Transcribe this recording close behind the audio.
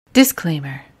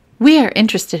Disclaimer. We are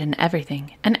interested in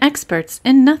everything and experts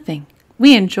in nothing.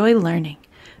 We enjoy learning,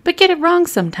 but get it wrong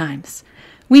sometimes.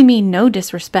 We mean no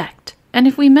disrespect, and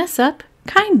if we mess up,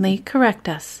 kindly correct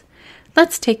us.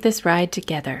 Let's take this ride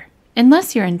together,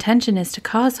 unless your intention is to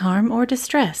cause harm or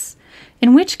distress,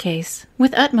 in which case,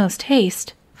 with utmost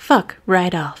haste, fuck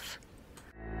right off.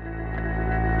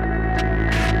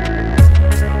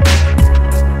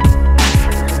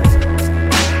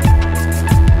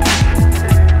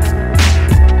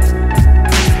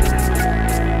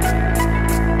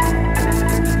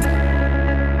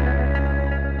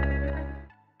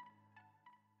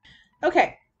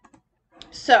 Okay,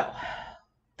 so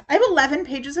I have 11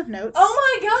 pages of notes.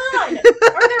 Oh my god!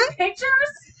 Are there pictures?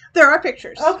 There are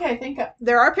pictures. Okay, thank you.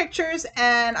 There are pictures,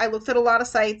 and I looked at a lot of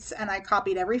sites, and I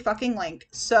copied every fucking link.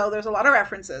 So there's a lot of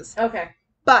references. Okay.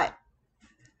 But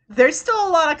there's still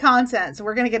a lot of content, so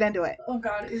we're going to get into it. Oh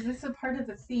god, is this a part of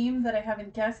the theme that I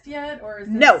haven't guessed yet? Or is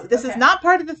this... No, this okay. is not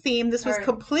part of the theme. This was All right.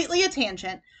 completely a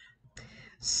tangent.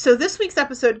 So this week's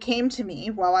episode came to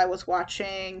me while I was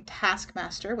watching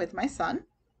Taskmaster with my son.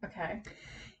 Okay.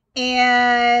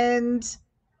 And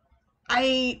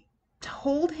I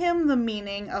told him the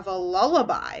meaning of a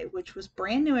lullaby, which was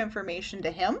brand new information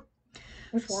to him.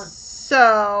 Which one?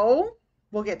 So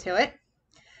we'll get to it.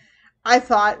 I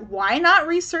thought, why not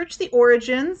research the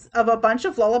origins of a bunch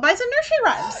of lullabies and nursery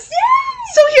rhymes?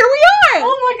 Yay! So here we are!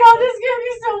 Oh my god, this is gonna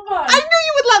be so fun! I knew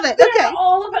you would love it! They're Okay.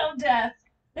 all about death.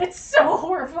 It's so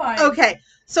horrifying. Okay,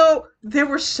 so there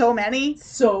were so many.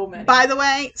 So many. By the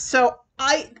way, so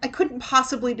I couldn't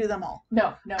possibly do them all.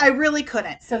 No. I really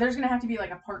couldn't. So the's gonna have to be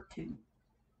like a part 2.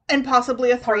 And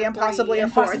possibly a 3 Part and 3 possibly a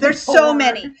and 4. possibly There's 4. so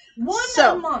many. One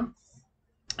So- a month.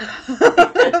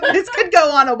 This could go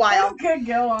on a while. This could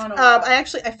go on a while.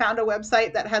 I found a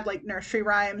website that had like nursery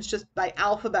rhymes just by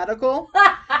alphabetical.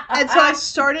 And so I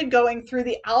started going through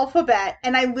the alphabet,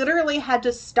 and I literally had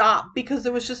to stop because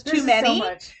there was just too There's many. So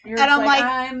much. You're And just I'm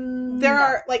like, there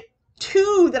are like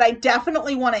 2 that I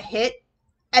definitely want to hit,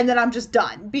 and then I'm just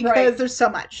done because Right. there's so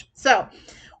much. So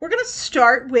we're going to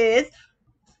start with,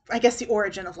 I guess, the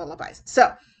origin of lullabies.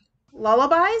 So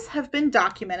lullabies have been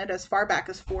documented as far back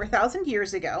as 4,000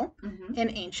 years ago in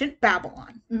ancient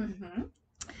Babylon.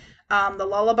 Mm-hmm. The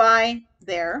lullaby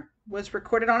there was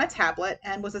recorded on a tablet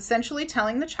and was essentially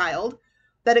telling the child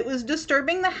that it was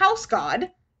disturbing the house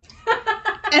god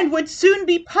and would soon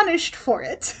be punished for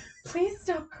it. Please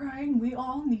stop crying. We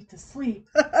all need to sleep.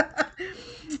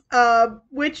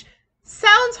 Which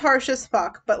sounds harsh as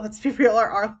fuck, but let's be real,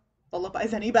 are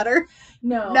lullabies any better?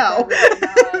 No. No.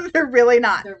 They're really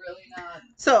not. They're really not. They're really not.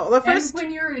 So the first... And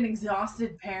when you're an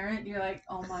exhausted parent, you're like,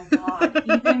 oh my god,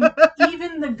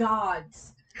 even the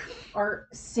gods are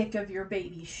sick of your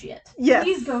baby shit. Yes.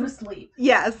 Please go to sleep.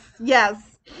 Yes.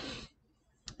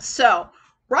 So,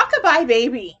 Rockabye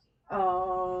Baby.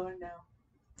 Oh no.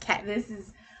 Okay. This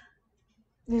is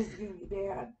gonna be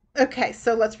bad. Okay,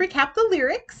 so let's recap the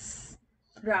lyrics.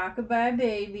 Rockabye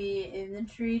baby in the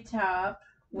treetop.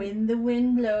 When the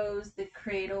wind blows, the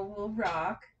cradle will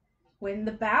rock. When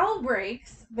the bough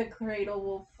breaks, the cradle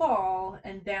will fall,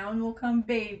 and down will come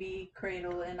baby,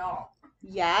 cradle and all.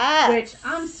 Yes. Which,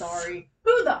 I'm sorry,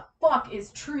 who the fuck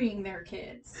is treeing their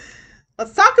kids?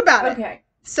 Let's talk about it. Okay.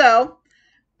 So,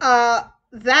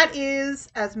 that is,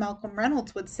 as Malcolm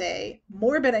Reynolds would say,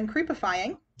 morbid and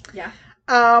creepifying. Yeah.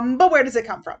 But where does it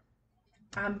come from?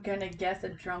 I'm gonna guess a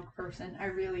drunk person. I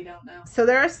really don't know. So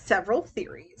there are several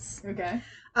theories. Okay.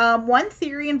 One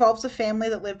theory involves a family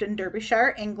that lived in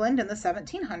Derbyshire, England in the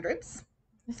 1700s.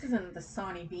 This isn't the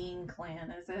Sonny Bean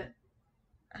clan, is it?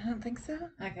 I don't think so.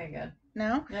 Okay, good.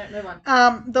 No? Yeah, move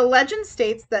on. The legend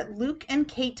states that Luke and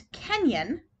Kate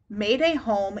Kenyon made a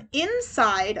home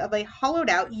inside of a hollowed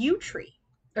out yew tree.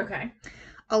 Okay.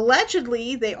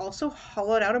 Allegedly, they also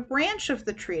hollowed out a branch of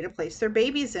the tree to place their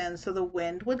babies in so the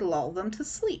wind would lull them to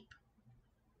sleep.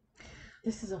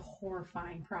 This is a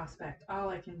horrifying prospect. All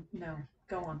I can know.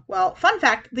 Go on. Well, fun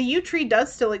fact, the yew tree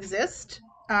does still exist,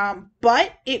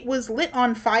 but it was lit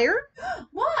on fire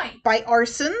Why? by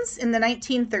arsons in the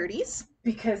 1930s.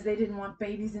 Because they didn't want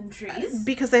babies in trees?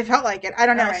 Because they felt like it. I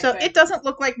don't know. All right, So fair. it doesn't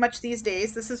look like much these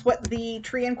days. This is what the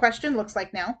tree in question looks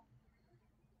like now.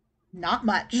 Not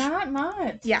much. Not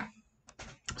much. Yeah.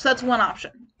 So that's one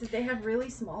option. Did they have really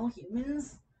small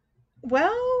humans?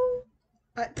 Well,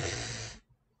 Who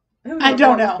I knows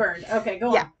don't what was know. Burned? Okay,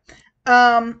 go Yeah.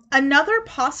 on. Another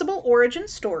possible origin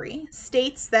story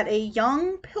states that a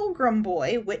young pilgrim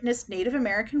boy witnessed Native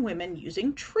American women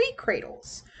using tree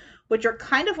cradles, which are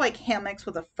kind of like hammocks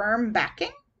with a firm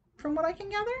backing, from what I can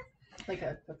gather. Like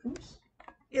a papoose?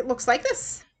 It looks like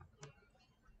this.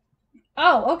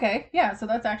 Oh, okay. Yeah, so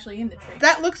that's actually in the tree.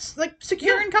 That looks like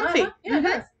secure and comfy. Yeah, it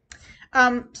does.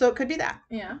 So it could be that.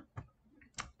 Yeah.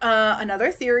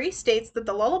 Another theory states that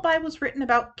the lullaby was written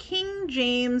about King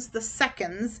James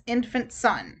II's infant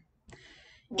son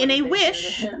What in did a they do to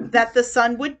wish him? that the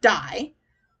son would die,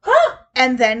 Huh?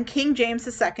 and then King James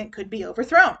II could be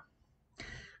overthrown.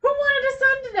 Who wanted a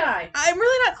son to die? I'm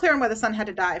really not clear on why the son had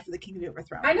to die for the king to be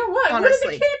overthrown. I know what.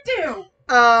 Honestly. What did the kid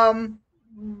do?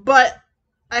 But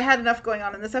I had enough going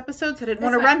on in this episode, so I didn't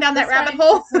want to run down that rabbit fine.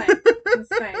 hole. That's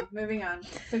fine. Moving on.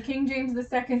 So King James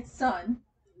II's son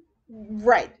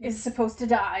Right. is supposed to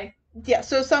die. Yeah,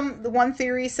 so one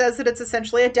theory says that it's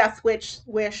essentially a death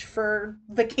wish for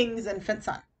the king's infant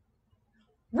son.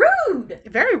 Rude!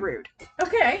 Very rude.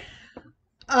 Okay.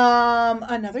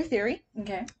 Another theory.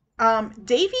 Okay.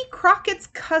 Davy Crockett's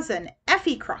cousin,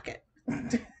 Effie Crockett,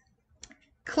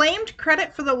 claimed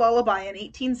credit for the lullaby in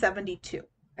 1872.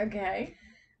 Okay.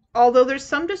 Although there's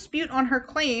some dispute on her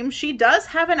claim, she does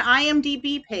have an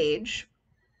IMDb page,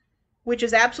 which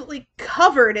is absolutely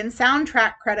covered in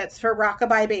soundtrack credits for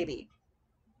Rockabye Baby.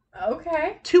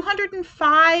 Okay.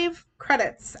 205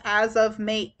 credits as of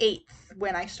May 8th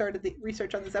when I started the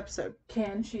research on this episode.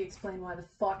 Can she explain why the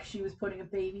fuck she was putting a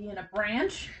baby in a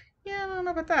branch? Yeah, I don't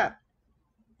know about that.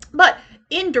 But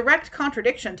in direct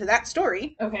contradiction to that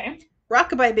story, Okay.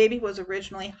 Rockabye Baby was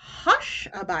originally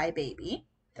Hush-a-Bye Baby.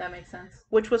 That makes sense.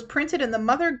 Which was printed in the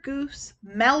Mother Goose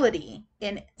Melody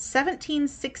in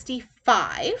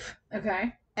 1765.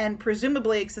 Okay. And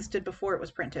presumably existed before it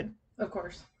was printed. Of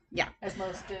course. Yeah. As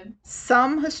most did.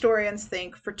 Some historians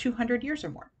think for 200 years or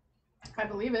more. I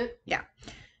believe it. Yeah.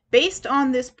 Based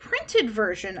on this printed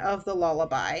version of the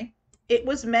lullaby, it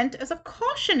was meant as a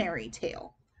cautionary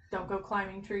tale. Don't go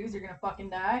climbing trees, you're gonna fucking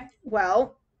die.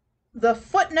 Well, the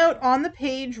footnote on the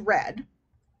page read,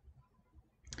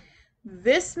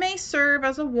 "This may serve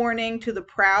as a warning to the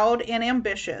proud and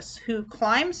ambitious who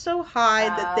climb so high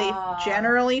that they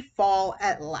generally fall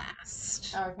at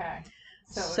last." Okay.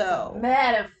 So it's So- a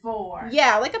metaphor.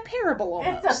 Yeah, like a parable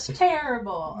almost. It's a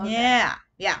parable. Okay.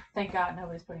 Yeah. Thank God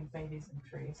nobody's putting babies in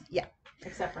trees. Yeah.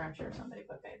 Except for I'm sure somebody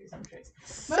put babies in trees.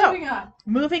 So,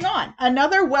 Moving on.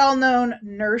 Another well-known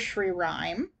nursery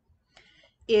rhyme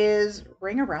is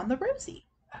 "Ring Around the Rosie."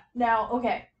 Now,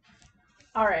 okay.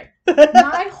 All right.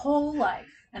 My whole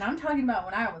life, and I'm talking about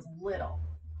when I was little,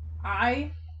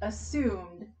 I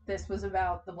assumed this was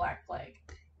about the Black Plague.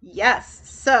 Yes.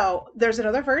 So there's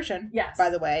another version, Yes. by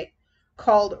the way,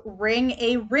 called "Ring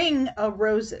a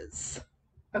Roses."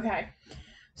 Okay.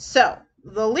 So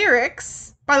the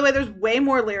lyrics, by the way, there's way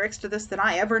more lyrics to this than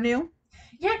I ever knew.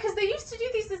 Yeah, because they used to do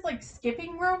these like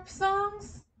skipping rope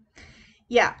songs.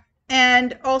 Yeah.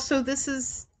 And also this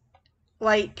is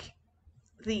like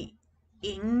the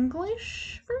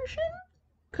English version,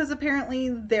 because apparently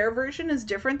their version is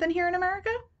different than here in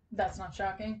America. That's not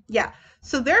shocking. Yeah.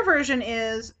 So their version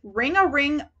is "Ring a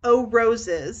ring o'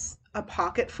 roses, a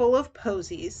pocket full of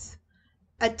posies,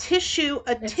 a tissue,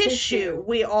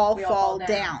 we all fall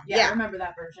down." Yeah, I remember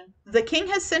that version. "The king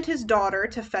has sent his daughter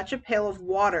to fetch a pail of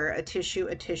water, a tissue,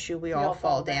 we all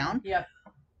fall down. Yep.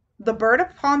 The bird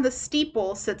upon the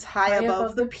steeple sits high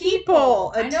above the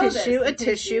people, a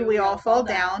tissue, we all fall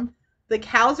down. The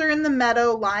cows are in the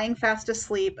meadow lying fast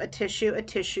asleep, a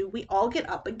tissue, we all get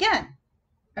up again."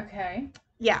 Okay.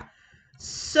 Yeah.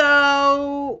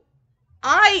 So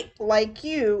I, like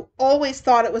you, always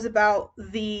thought it was about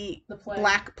the plague.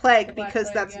 Black Plague, The Black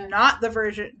because Plague, that's yeah. not the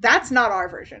version. That's not our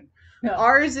version. No.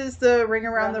 Ours is the "Ring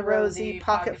around the rosy,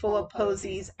 pocket full of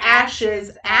posies,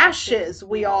 ashes,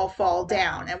 we all fall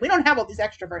down." And we don't have all these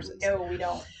extra verses. No, we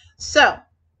don't. So,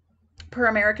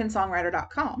 per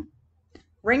AmericanSongwriter.com,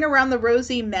 "Ring around the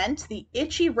rosy" meant the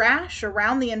itchy rash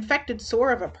around the infected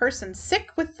sore of a person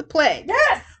sick with the plague.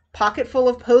 Yes! Pocket full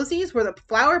of posies were the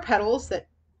flower petals that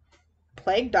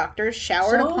plague doctors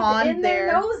showered upon in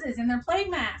their noses, in their plague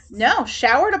masks. No,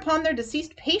 showered upon their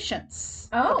deceased patients,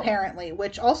 Oh. apparently,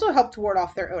 which also helped ward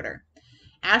off their odor.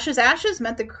 Ashes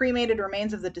meant the cremated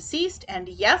remains of the deceased, and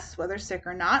yes, whether sick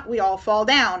or not, we all fall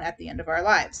down at the end of our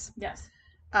lives. Yes.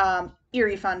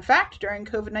 Eerie fun fact, during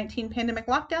COVID-19 pandemic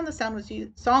lockdown,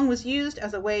 the song was used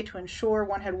as a way to ensure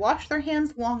one had washed their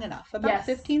hands long enough, about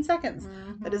 15 seconds.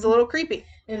 Mm-hmm. That is a little creepy.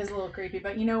 It is a little creepy,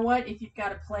 but you know what? If you've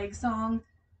got a plague song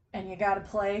and you got a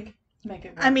plague, make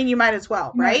it work. I mean, you might as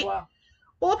well, You might right? as well.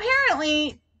 Well,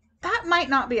 apparently, that might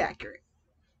not be accurate.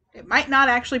 It might not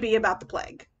actually be about the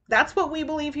plague. That's what we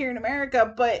believe here in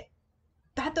America, but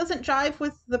that doesn't jive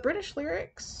with the British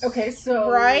lyrics. Okay, so...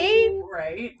 Right?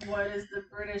 Right. What is the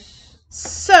British...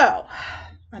 So,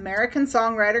 American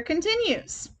Songwriter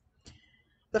continues.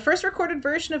 The first recorded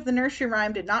version of the nursery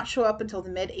rhyme did not show up until the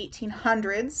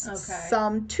mid-1800s,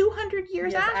 some 200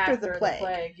 years after the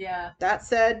plague. Yeah. That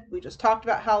said, we just talked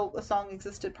about how the song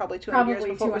existed probably 200 years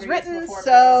before it was written, before,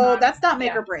 so that's not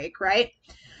make or break, right?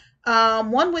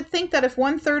 One would think that if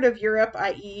 1/3 of Europe,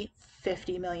 i.e.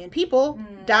 50 million people,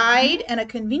 died and a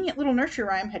convenient little nursery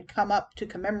rhyme had come up to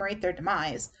commemorate their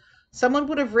demise, someone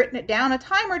would have written it down a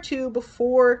time or two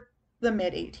before the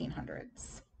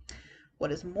mid-1800s.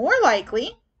 What is more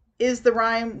likely is the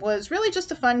rhyme was really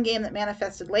just a fun game that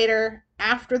manifested later,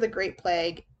 after the Great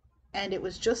Plague, and it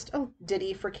was just a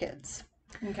ditty for kids.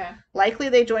 Okay. Likely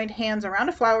they joined hands around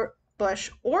a flower bush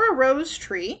or a rose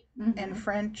tree, in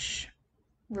French,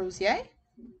 rosier?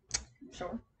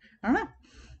 Sure. I don't know.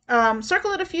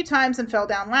 Circle it a few times and fell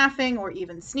down laughing or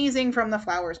even sneezing from the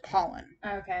flower's pollen.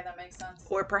 Okay, that makes sense.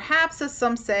 Or perhaps, as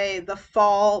some say, the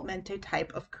fall meant a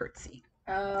type of curtsy.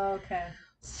 Okay.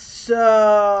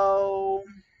 So,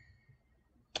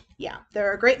 yeah, there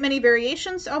are a great many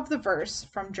variations of the verse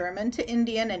from German to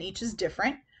Indian, and each is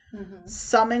different.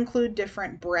 Some include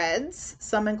different breads.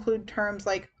 Some include terms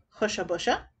like husha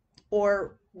busha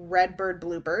or redbird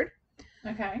bluebird.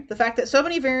 Okay. The fact that so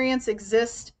many variants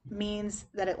exist means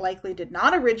that it likely did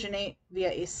not originate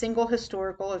via a single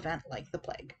historical event like the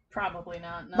plague. Probably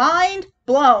not. No. Mind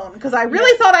blown, because I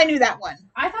really thought I knew that one.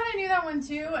 I thought I knew that one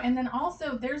too, and then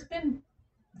also there's been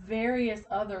various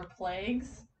other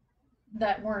plagues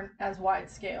that weren't as wide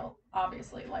scale,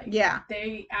 obviously. Like,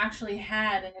 they actually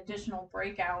had an additional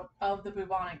breakout of the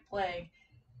bubonic plague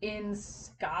in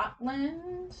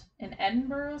Scotland, in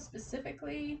Edinburgh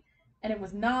specifically, and it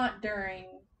was not during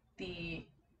the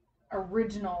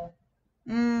original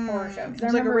horror show. It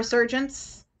was like a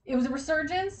resurgence. It was a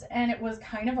resurgence, and it was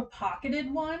kind of a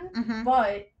pocketed one,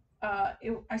 but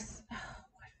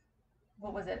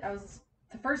what was it?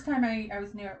 The first time I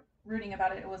was reading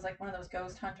about it, it was like one of those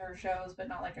ghost hunter shows, but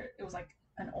not like it was like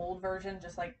an old version,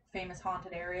 just like famous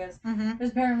haunted areas.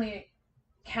 There's apparently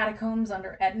catacombs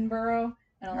under Edinburgh,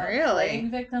 and a lot of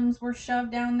plague victims were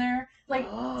shoved down there. Like,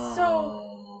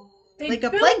 so they like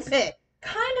built, a plague pit.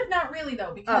 Kind of not really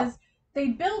though, because they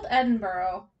built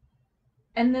Edinburgh,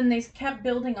 and then they kept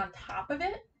building on top of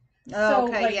it.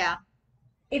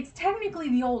 It's technically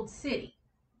the old city,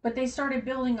 but they started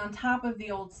building on top of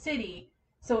the old city,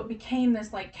 so it became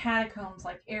this like catacombs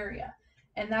like area,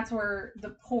 and that's where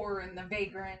the poor and the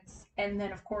vagrants, and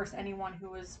then of course anyone who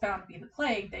was found to be the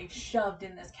plague, they shoved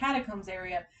in this catacombs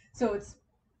area. So it's,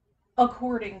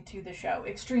 according to the show,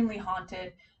 extremely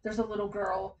haunted. There's a little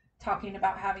girl talking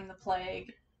about having the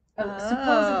plague.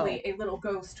 Supposedly a little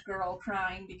ghost girl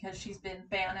crying because she's been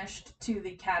banished to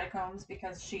the catacombs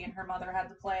because she and her mother had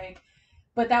the plague.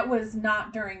 But that was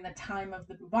not during the time of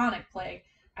the bubonic plague.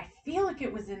 I feel like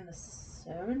it was in the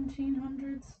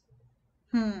 1700s.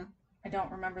 I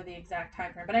don't remember the exact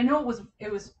time frame, but I know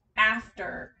it was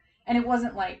after, and it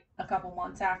wasn't like a couple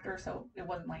months after, so it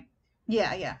wasn't like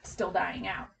still dying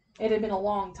out. It had been a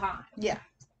long time.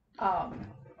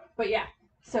 But yeah,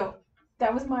 so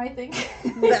that was my thing.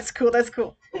 That's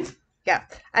cool. Yeah.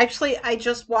 Actually, I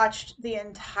just watched the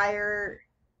entire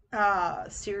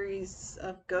series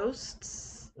of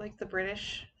Ghosts, like the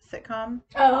British sitcom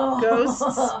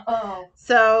Ghosts.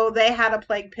 So they had a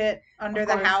plague pit under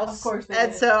the house. Of course they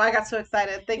did. So I got so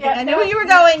excited thinking I knew where you were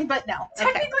going, but no.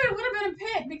 Technically, it would have been a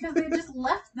pit because they just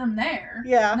left them there.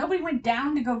 Nobody went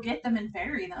down to go get them and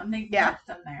bury them. They left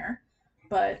them there.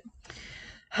 But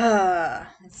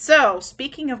so,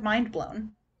 speaking of mind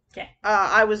blown,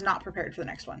 I was not prepared for the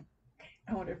next one.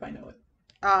 I wonder if I know it.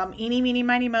 Eeny, meeny,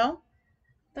 miny, mo.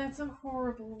 That's a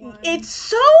horrible one. It's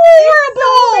so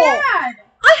horrible! It's so bad!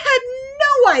 I had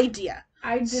no idea.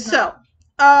 I did not.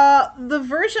 So, the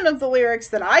version of the lyrics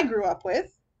that I grew up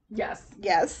with. Yes.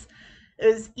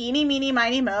 Is eeny, meeny,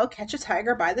 miny, mo, catch a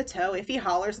tiger by the toe. If he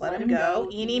hollers, let him go.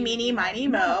 Eeny, meeny, miny,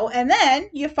 mo. And then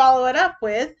you follow it up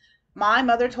with, my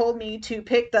mother told me to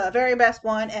pick the very best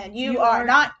one, and you are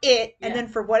not it. And then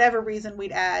for whatever reason,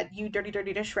 we'd add, you dirty,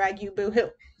 dirty dish rag, you boo-hoo.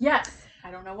 Yes. I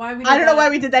don't know why we did I don't know why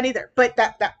we did that either. But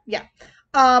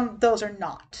those are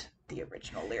not the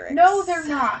original lyrics. No, they're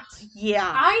not.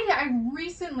 Yeah. I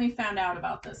recently found out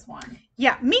about this one.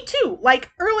 Yeah, me too.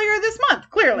 Like earlier this month,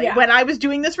 clearly, when I was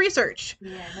doing this research.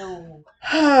 Yeah,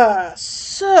 no.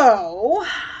 So,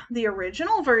 the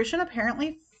original version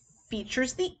apparently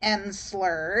features the N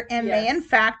slur and may in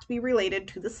fact be related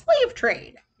to the slave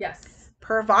trade. Yes.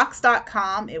 Per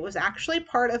Vox.com, it was actually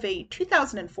part of a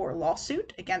 2004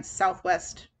 lawsuit against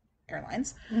Southwest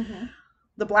Airlines.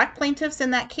 The black plaintiffs in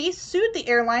that case sued the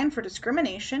airline for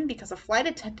discrimination because a flight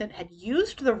attendant had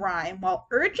used the rhyme while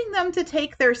urging them to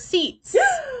take their seats.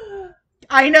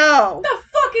 I know. The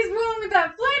fuck? fuck is wrong with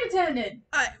that flight attendant?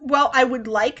 Well, I would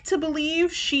like to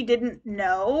believe she didn't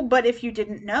know, but if you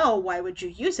didn't know, why would you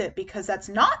use it? Because that's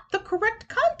not the correct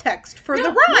context for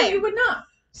the rhyme. No, you would not.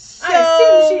 So I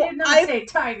assume she did not say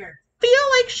tiger. Feel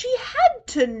like she had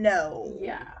to know.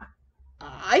 Yeah.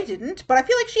 I didn't, but I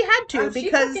feel like she had to because she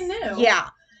fucking knew. Yeah.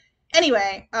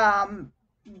 Anyway,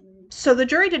 so the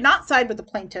jury did not side with the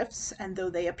plaintiffs, and though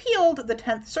they appealed, the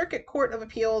 10th Circuit Court of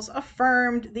Appeals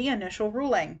affirmed the initial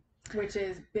ruling. Which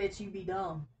is, bitch, you be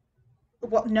dumb.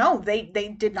 Well, no, they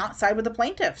did not side with the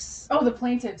plaintiffs. Oh, the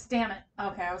plaintiffs, damn it.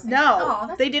 Okay, I was thinking,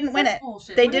 no, they didn't win it.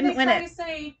 Bullshit. They didn't win it.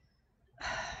 You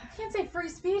can't say free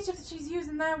speech if she's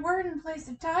using that word in place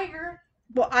of tiger.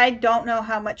 Well, I don't know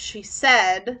how much she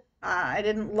said. I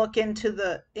didn't look into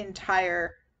the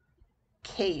entire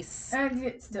case.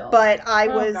 Still. But I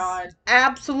was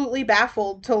absolutely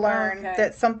baffled to learn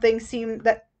that something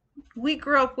that we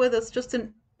grew up with as just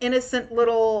an innocent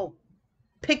little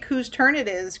pick whose turn it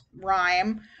is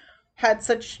rhyme had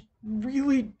such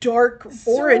really dark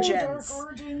origins. Dark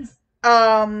origins.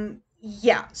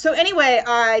 Yeah. So anyway,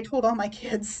 I told all my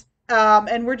kids,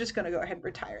 and we're just going to go ahead and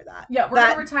retire that. Yeah, we're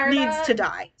going to retire that. Needs to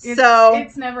die.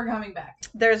 It's never coming back.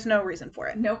 There's no reason for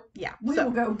it. Nope. Yeah. We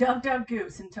will go duck, duck,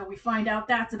 goose until we find out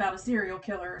that's about a serial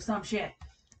killer or some shit.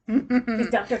 Is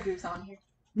duck, duck, goose on here?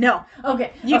 No.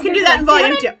 Okay. You can do that in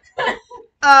volume 2.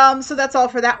 So that's all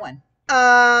for that one.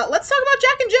 Let's talk about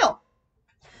Jack and Jill.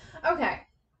 Okay.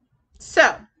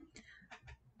 So.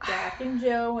 Jack and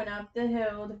Jill went up the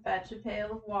hill to fetch a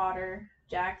pail of water.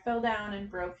 Jack fell down and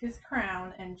broke his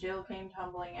crown, and Jill came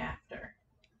tumbling after.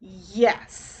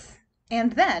 Yes.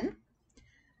 And then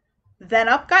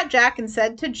up got Jack and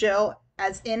said to Jill,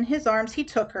 as in his arms he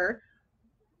took her,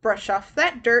 "Brush off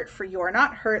that dirt, for you're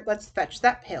not hurt. Let's fetch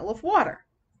that pail of water."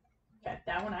 Okay,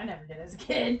 that one I never did as a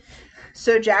kid.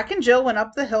 So Jack and Jill went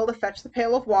up the hill to fetch the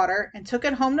pail of water and took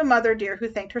it home to Mother Dear, who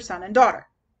thanked her son and daughter.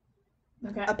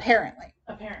 Okay. Apparently.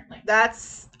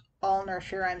 That's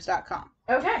allnurseryrhymes.com.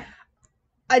 Okay.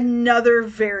 Another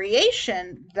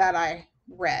variation that I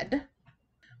read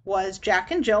was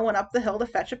Jack and Jill went up the hill to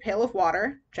fetch a pail of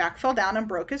water. Jack fell down and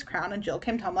broke his crown, and Jill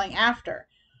came tumbling after.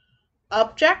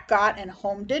 Up Jack got, and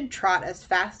home did trot as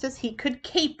fast as he could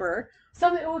caper.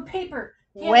 Something with paper.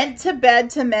 Yeah. Went to bed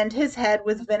to mend his head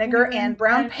with vinegar and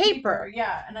brown paper.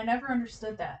 Yeah, and I never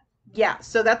understood that. Yeah,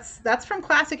 so that's from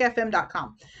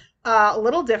classicfm.com. A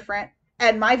little different.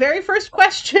 And my very first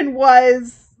question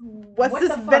was, what's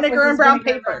this vinegar and brown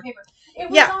paper? It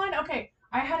was on, okay,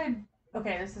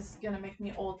 this is going to make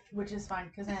me old, which is fine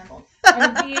because I am old. I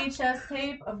had a VHS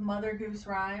tape of Mother Goose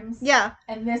Rhymes. Yeah.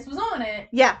 And this was on it.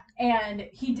 Yeah. And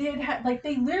he did have,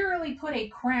 they literally put a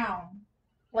crown,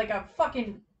 like a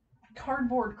fucking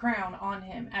cardboard crown on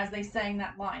him as they sang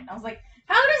that line. I was like,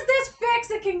 how does this fix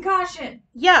a concussion?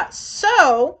 Yeah,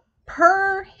 so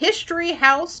per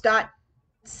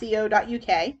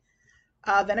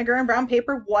historyhouse.co.uk, vinegar and brown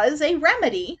paper was a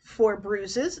remedy for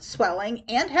bruises, swelling,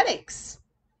 and headaches.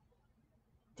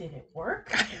 Did it work?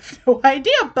 I have no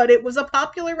idea, but it was a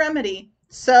popular remedy.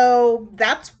 So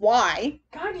that's why.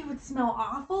 God, you would smell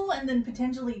awful and then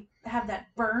potentially have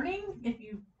that burning if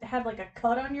you had a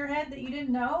cut on your head that you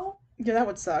didn't know. Yeah, that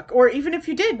would suck. Or even if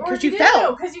you did, because you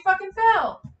fell. Because you fucking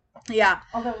fell. Yeah.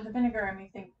 Although the vinegar, I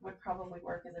think, would probably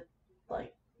work as a,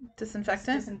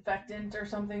 disinfectant or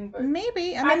something. But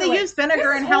maybe. I mean, they use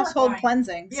vinegar in household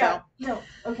cleansing. Yeah. So. No.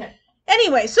 Okay.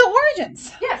 Anyway, so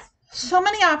origins. Yes. So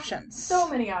many options.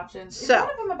 Is one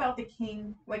of them about the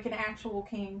king, like an actual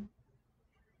king?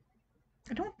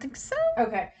 I don't think so.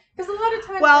 Okay. Because a lot of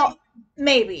times... Well,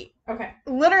 maybe. Okay.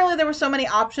 Literally, there were so many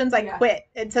options, I quit.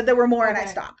 It said there were more, and I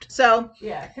stopped. So...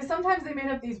 Yeah, because sometimes they made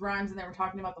up these rhymes, and they were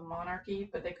talking about the monarchy,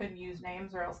 but they couldn't use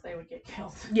names, or else they would get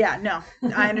killed. Yeah, no.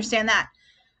 I understand that.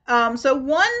 So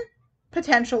one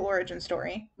potential origin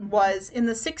story was, in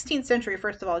the 16th century,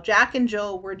 first of all, Jack and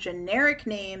Jill were generic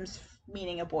names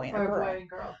meaning a boy and a girl. Boy and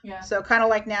girl, yeah. So kind of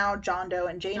like now John Doe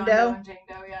and Jane Doe. John Doe and Jane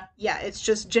Doe, yeah. Yeah, it's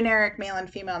just generic male and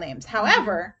female names.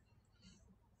 However,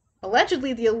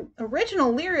 allegedly the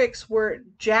original lyrics were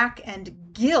Jack and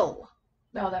Gil.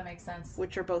 Oh, that makes sense.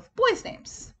 Which are both boys'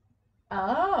 names.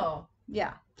 Oh.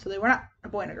 Yeah, so they were not a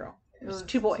boy and a girl. It was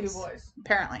two boys.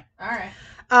 Apparently. All right.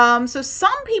 So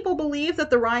some people believe that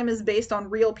the rhyme is based on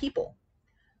real people.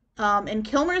 In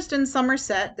Kilmersdon,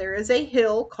 Somerset, there is a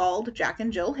hill called Jack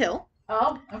and Jill Hill.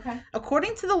 Oh, okay.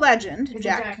 According to the legend, is it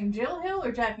Jack and Jill Hill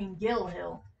or Jack and Gil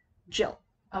Hill? Jill.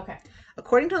 Okay.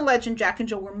 According to the legend, Jack and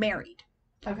Jill were married.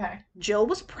 Okay. Jill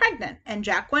was pregnant, and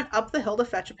Jack went up the hill to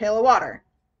fetch a pail of water.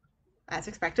 As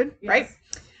expected, yes.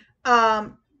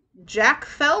 Right? Jack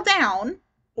fell down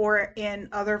or in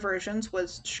other versions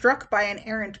was struck by an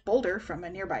errant boulder from a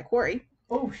nearby quarry.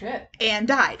 Oh, shit. And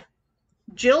died.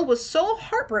 Jill was so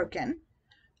heartbroken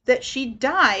that she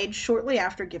died shortly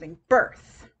after giving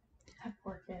birth. That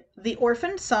poor kid. The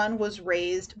orphaned son was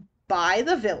raised by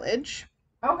the village.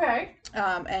 Okay.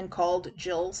 And called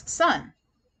Jill's son.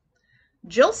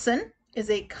 Jillson is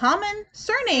a common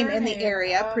surname in the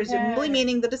area, okay. presumably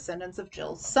meaning the descendants of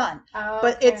Jill's son. Okay.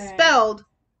 But it's spelled,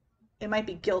 it might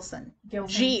be Gilson.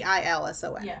 Gilson.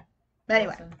 Gilson. Yeah.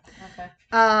 Anyway. Gilson.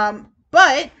 Okay.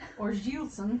 But Or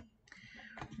Gilson.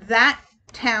 that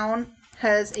town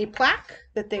has a plaque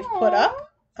that they've put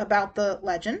up about the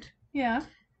legend. Yeah.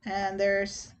 And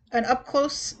there's an up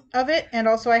close of it, and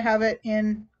also I have it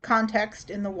in context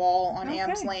in the wall on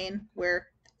Am's Lane where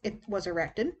it was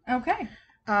erected. Okay.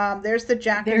 There's the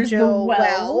Jack and Jill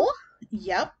well.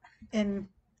 Yep. And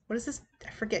what is this?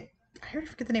 I forget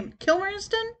the name.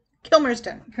 Kilmerston.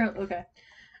 Okay.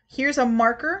 Here's a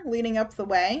marker leading up the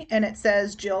way, and it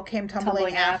says Jill came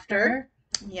tumbling after.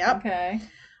 Yep. Okay.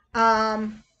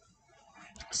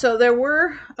 So there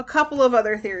were a couple of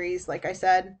other theories, like I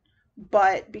said,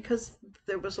 but because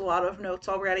there was a lot of notes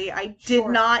already, I did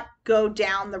not go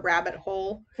down the rabbit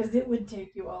hole. Because it would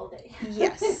take you all day.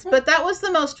 Yes, but that was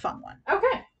the most fun one.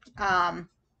 Okay.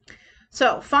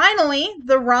 So finally,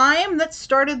 the rhyme that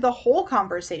started the whole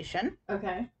conversation.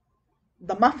 Okay.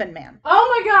 The Muffin Man.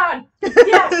 Oh my god!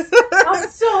 Yes! I'm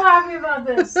so happy about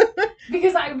this.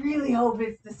 Because I really hope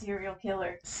it's the serial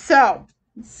killer. So,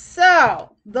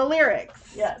 the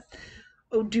lyrics. Yes.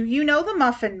 Oh, do you know the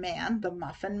Muffin Man? The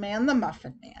Muffin Man, the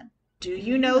Muffin Man. Do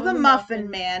you know the Muffin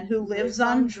Man who lives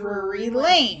on Drury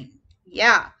Lane?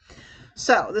 Yeah.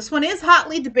 So, this one is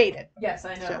hotly debated. Yes,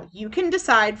 I know. So, you can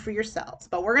decide for yourselves,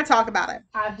 but we're going to talk about it.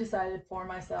 I've decided for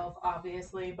myself,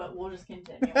 obviously, but we'll just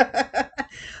continue.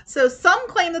 So, some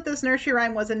claim that this nursery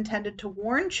rhyme was intended to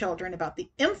warn children about the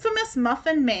infamous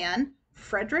Muffin Man,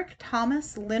 Frederick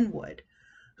Thomas Linwood,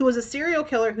 who was a serial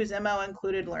killer whose MO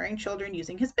included luring children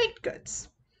using his baked goods.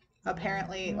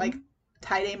 Apparently,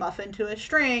 tied a muffin to a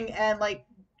string and,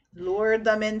 lured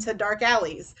them into dark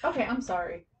alleys. Okay, I'm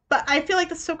sorry. But I feel like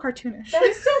that's so cartoonish. That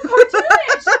is so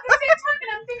cartoonish! At the same time,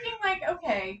 and I'm thinking,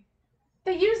 okay,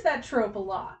 they use that trope a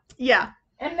lot. Yeah.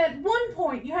 And at one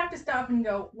point, you have to stop and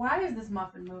go, why is this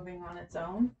muffin moving on its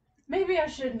own? Maybe I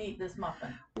shouldn't eat this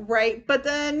muffin. Right, but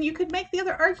then you could make the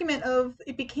other argument of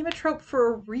it became a trope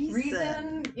for a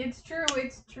reason. It's true.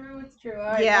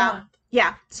 Right,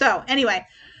 yeah. So, anyway,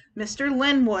 Mr.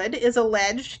 Linwood is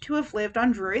alleged to have lived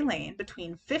on Drury Lane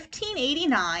between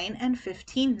 1589 and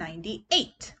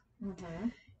 1598. Mm-hmm.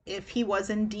 If he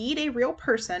was indeed a real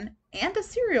person and a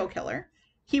serial killer,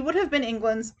 he would have been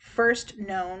England's first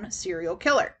known serial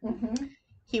killer. Mm-hmm.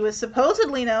 He was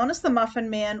supposedly known as the Muffin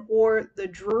Man or the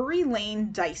Drury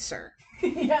Lane Dicer.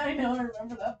 Yeah, I know. I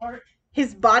remember that part.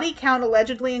 His body count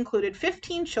allegedly included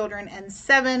 15 children and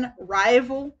 7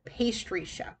 rival pastry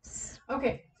chefs.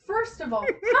 Okay, first of all,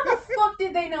 how the fuck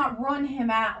did they not run him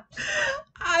out?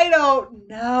 I don't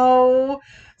know.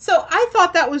 So I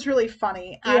thought that was really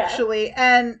funny, actually.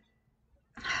 Yeah. And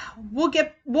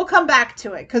we'll come back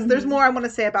to it because there's more I want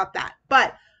to say about that.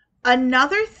 But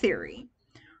another theory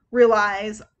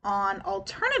relies on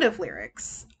alternative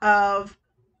lyrics of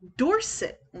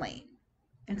Dorset Lane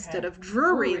instead of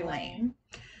Drury Lane.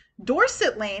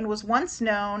 Dorset Lane was once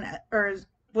known as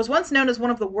one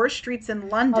of the worst streets in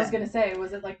London. I was going to say,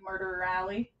 was it like Murder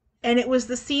Alley? And it was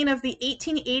the scene of the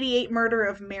 1888 murder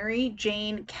of Mary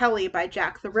Jane Kelly by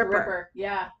Jack the Ripper.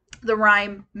 Yeah. The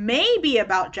rhyme may be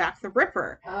about Jack the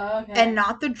Ripper and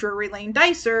not the Drury Lane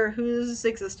Dicer, whose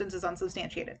existence is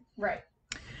unsubstantiated. Right.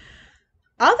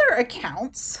 Other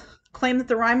accounts claim that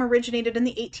the rhyme originated in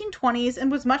the 1820s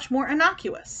and was much more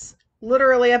innocuous.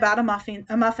 Literally about a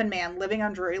muffin man living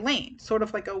on Drury Lane. Sort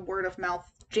of like a word-of-mouth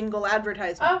jingle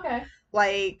advertisement. Okay.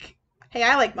 Like, hey,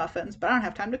 I like muffins, but I don't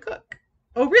have time to cook.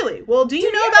 Oh, really? Well, do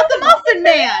you know about the Muffin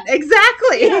Man?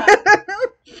 Exactly.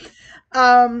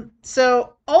 Yeah.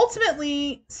 So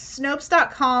ultimately,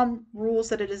 Snopes.com rules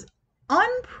that it is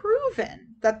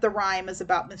unproven that the rhyme is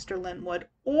about Mr. Linwood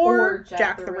or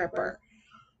Jack the Ripper.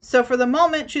 So for the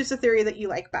moment, choose the theory that you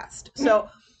like best. So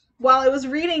while I was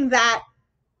reading that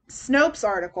Snopes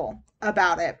article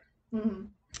about it,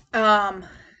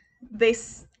 they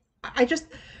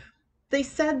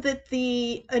said that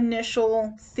the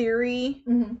initial theory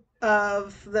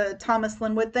of the Thomas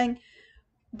Linwood thing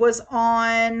was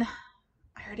on,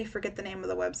 I already forget the name of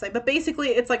the website, but basically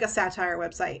it's like a satire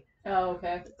website. Oh,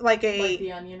 okay. Like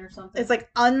The Onion or something? It's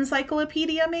like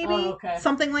Uncyclopedia, maybe? Oh, okay.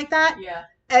 Something like that. Yeah.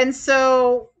 And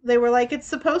so they were like, it's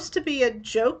supposed to be a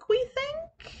joke, we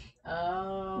think?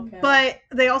 Oh, okay. But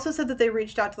they also said that they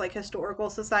reached out to like historical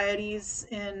societies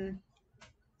in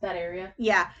that area.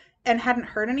 Yeah, and hadn't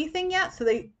heard anything yet, so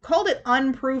they called it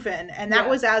unproven, and that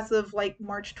was as of like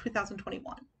March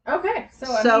 2021. Okay,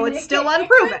 so I So mean, it's still it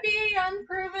unproven. could be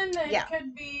unproven. It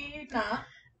could be not.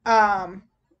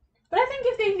 But I think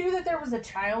if they knew that there was a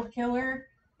child killer,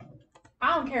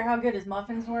 I don't care how good his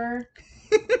muffins were.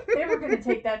 They were going to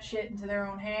take that shit into their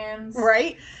own hands.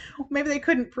 Right? Maybe they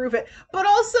couldn't prove it. But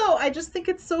also, I just think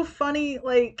it's so funny,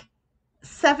 like,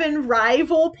 7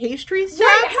 rival pastry chefs.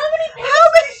 Right, how many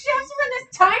pastry chefs are in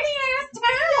this tiny ass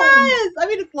town? Yes! I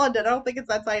mean, it's London. I don't think it's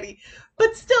that tiny.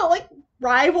 But still, like,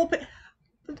 rival...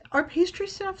 Are pastry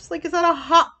chefs, like, is that a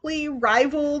hotly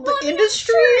rivaled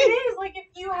industry? Sure it is. Like, if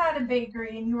you had a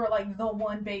bakery and you were, like, the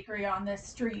one bakery on this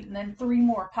street and then 3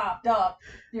 more popped up,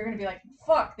 you're going to be like,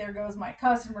 fuck, there goes my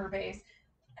customer base.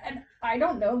 And I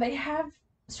don't know, they have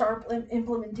sharp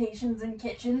implementations in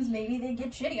kitchens. Maybe they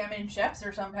get shitty. I mean, chefs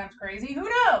are sometimes crazy. Who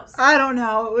knows? I don't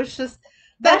know. It was just...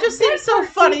 That just seems so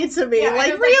funny to me. Yeah,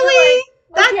 like, really?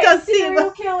 That does seem...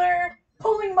 Serial killer...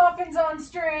 Pulling muffins on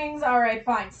strings. All right,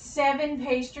 fine. 7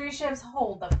 pastry chefs.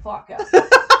 Hold the fuck up.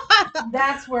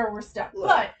 That's where we're stuck.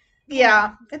 But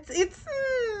yeah, it's.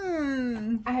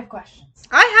 I have questions.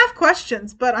 I have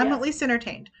questions, but I'm at least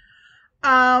entertained.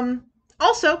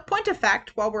 Also, point of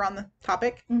fact, while we're on the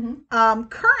topic,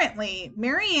 currently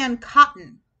Marianne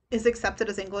Cotton is accepted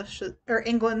as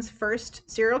England's first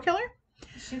serial killer.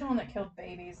 She's the one that killed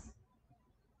babies.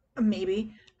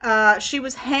 Maybe. She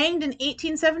was hanged in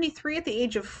 1873 at the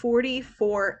age of 40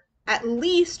 for at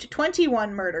least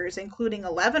 21 murders, including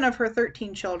 11 of her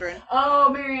 13 children.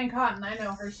 Oh, Marianne Cotton, I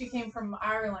know her. She came from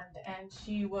Ireland, and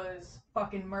she was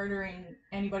fucking murdering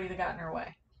anybody that got in her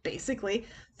way. Basically.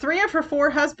 3 of her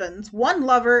 4 husbands, 1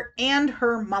 lover, and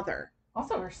her mother.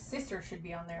 Also, her sister should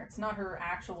be on there. It's not her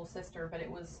actual sister, but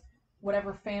it was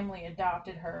whatever family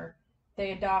adopted her.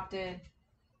 They adopted...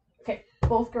 Okay,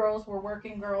 both girls were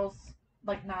working girls...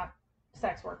 like not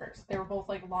sex workers. They were both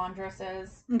like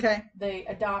laundresses. Okay. They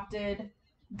adopted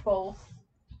both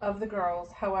of the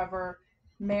girls. However,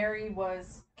 Mary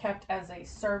was kept as a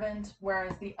servant,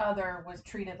 whereas the other was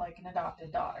treated like an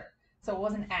adopted daughter. So it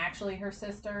wasn't actually her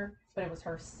sister, but it was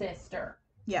her sister.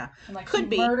 Yeah. And like she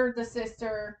murdered the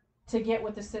sister to get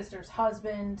with the sister's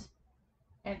husband.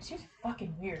 And she's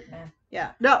fucking weird, man.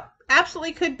 Yeah. No,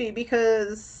 absolutely could be,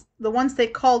 because the ones they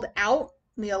called out,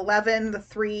 the 11, the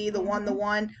 3, the 1, the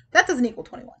 1, that doesn't equal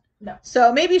 21. No.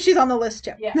 So maybe she's on the list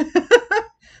too. Yeah.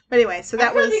 But anyway, so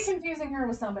that was... I could be confusing her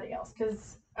with somebody else,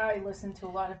 because I listen to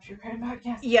a lot of true crime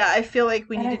podcasts. Yeah, I feel like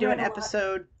we need to do an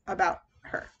episode about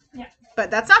her. Yeah. But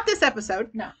that's not this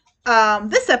episode. No.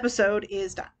 This episode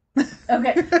is done.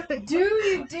 Okay.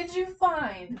 Did you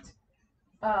find,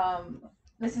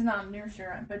 this is not a nursery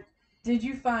rhyme, but did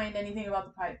you find anything about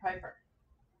the Pied Piper?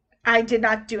 I did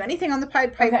not do anything on the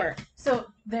Pied Piper. Okay. So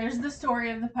there's the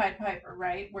story of the Pied Piper,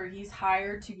 right? Where he's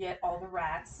hired to get all the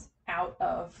rats out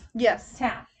of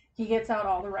town. He gets out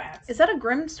all the rats. Is that a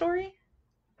Grimm story?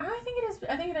 I think it is.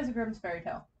 I think it is a Grimm's fairy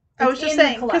tale. I was just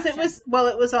saying, because it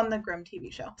was on the Grimm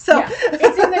TV show. So yeah,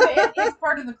 it's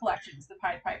part of the collections, the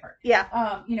Pied Piper.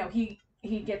 Yeah.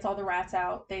 He gets all the rats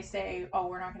out. They say, oh,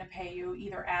 we're not going to pay you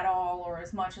either at all or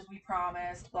as much as we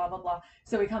promised, blah, blah, blah.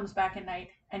 So he comes back at night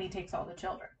and he takes all the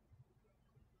children.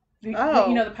 Oh,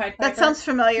 you know the Pied Piper? That sounds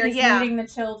familiar. He's leading the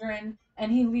children,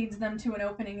 and he leads them to an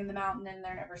opening in the mountain, and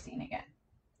they're never seen again.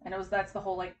 And that's the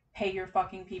whole, like, pay your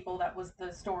fucking people. That was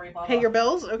the story, blah, blah. Pay your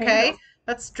bills? Okay. Your bills.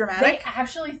 That's dramatic. They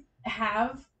actually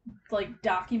have, like,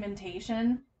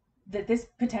 documentation that this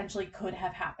potentially could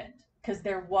have happened. Because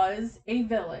there was a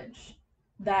village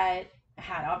that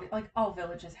had, like, all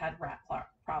villages had rat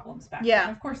problems back then.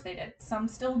 Of course they did. Some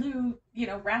still do. You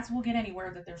know, rats will get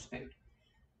anywhere that there's food.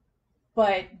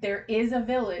 But there is a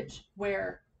village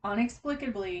where,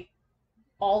 inexplicably,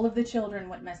 all of the children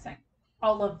went missing.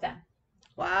 All of them.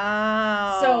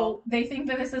 Wow. So they think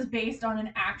that this is based on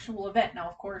an actual event. Now,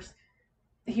 of course,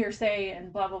 hearsay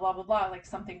and blah, blah, blah, blah, blah. Like,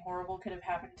 something horrible could have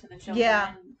happened to the children.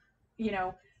 Yeah. And, you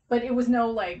know, but it was no,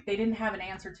 like, they didn't have an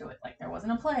answer to it. Like, there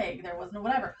wasn't a plague. There wasn't a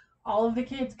whatever. All of the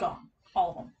kids gone. All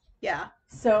of them. Yeah.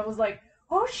 So it was like,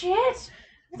 oh, shit.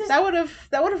 That would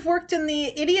have worked in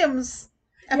the idioms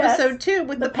episode too,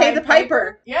 with the Pay the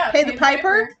Piper. Yeah, Pay the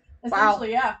Piper.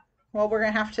 Essentially, wow. Yeah. Well, we're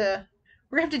gonna have to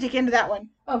dig into that one.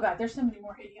 Oh god, there's so many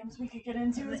more idioms we could get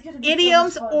into. It's gonna be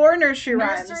idioms so or nursery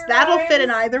rhymes. That'll fit in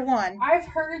either one. I've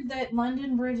heard that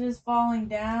London Bridge's falling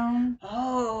down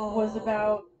was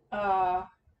about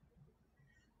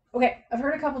okay, I've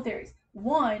heard a couple theories.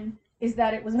 One is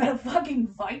that it was about a fucking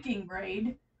Viking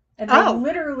raid, and they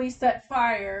literally set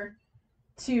fire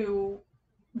to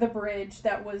the bridge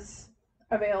that was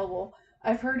available.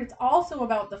 I've heard it's also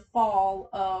about the fall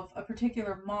of a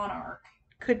particular monarch.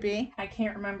 Could be. I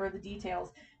can't remember the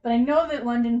details, but I know that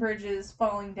London Bridge's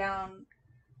falling down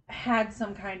had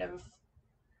some kind of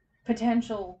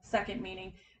potential second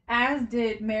meaning, as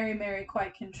did Mary, Mary,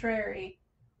 quite contrary,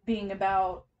 being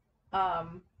about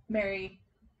Mary,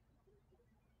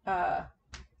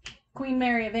 Queen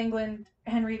Mary of England,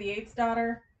 Henry VIII's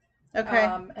daughter. Okay.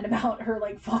 And about her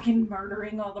like fucking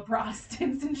murdering all the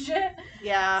Protestants and shit.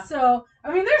 Yeah. So,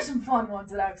 I mean, there's some fun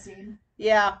ones that I've seen.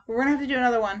 Yeah, we're gonna have to do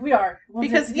another one. We are.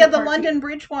 Because the London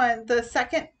Bridge one, the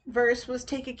second verse was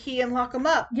take a key and lock them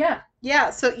up. Yeah. Yeah.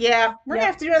 So yeah, we're gonna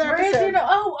have to do another episode.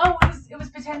 It was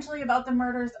potentially about the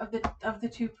murders of the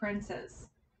two princes.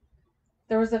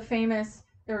 There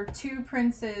were two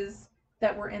princes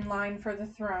that were in line for the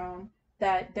throne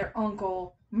that their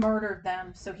uncle murdered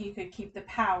them so he could keep the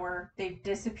power. They've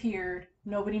disappeared.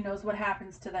 Nobody knows what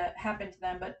happened to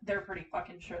them, but they're pretty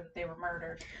fucking sure that they were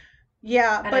murdered.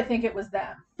 Yeah, and I think it was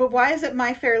them. But why is it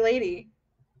My Fair Lady?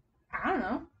 I don't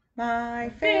know. My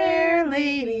Fair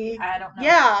Lady. I don't know.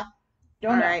 Yeah.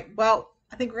 Don't know. All right. Well,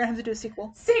 I think we're gonna have to do a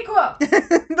sequel. But in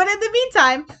the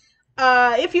meantime,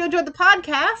 if you enjoyed the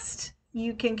podcast,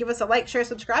 you can give us a like, share,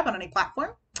 subscribe on any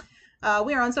platform.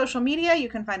 We are on social media. You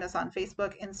can find us on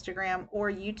Facebook, Instagram, or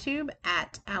YouTube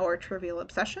at Our Trivial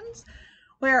Obsessions.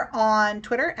 We're on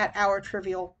Twitter at Our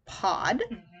Trivial Pod.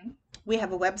 Mm-hmm. We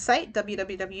have a website,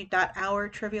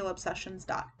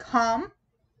 www.ourtrivialobsessions.com.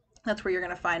 That's where you're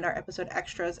going to find our episode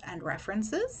extras and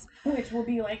references. Which will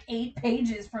be like 8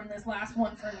 pages from this last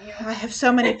one from you. I have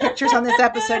so many pictures on this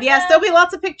episode. Yes, there'll be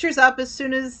lots of pictures up as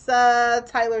soon as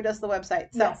Tyler does the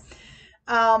website. So. Yes.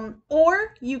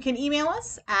 Or you can email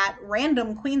us at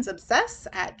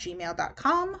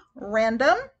randomqueensobsess@gmail.com.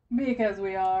 Random. Because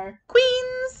we are.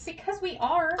 Queens. Because we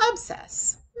are.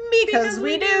 Obsess. Because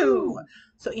we do.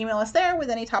 So email us there with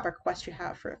any topic request you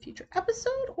have for a future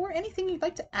episode or anything you'd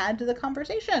like to add to the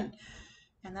conversation.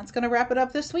 And that's going to wrap it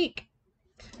up this week.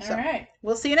 All right.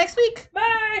 We'll see you next week.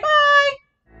 Bye. Bye.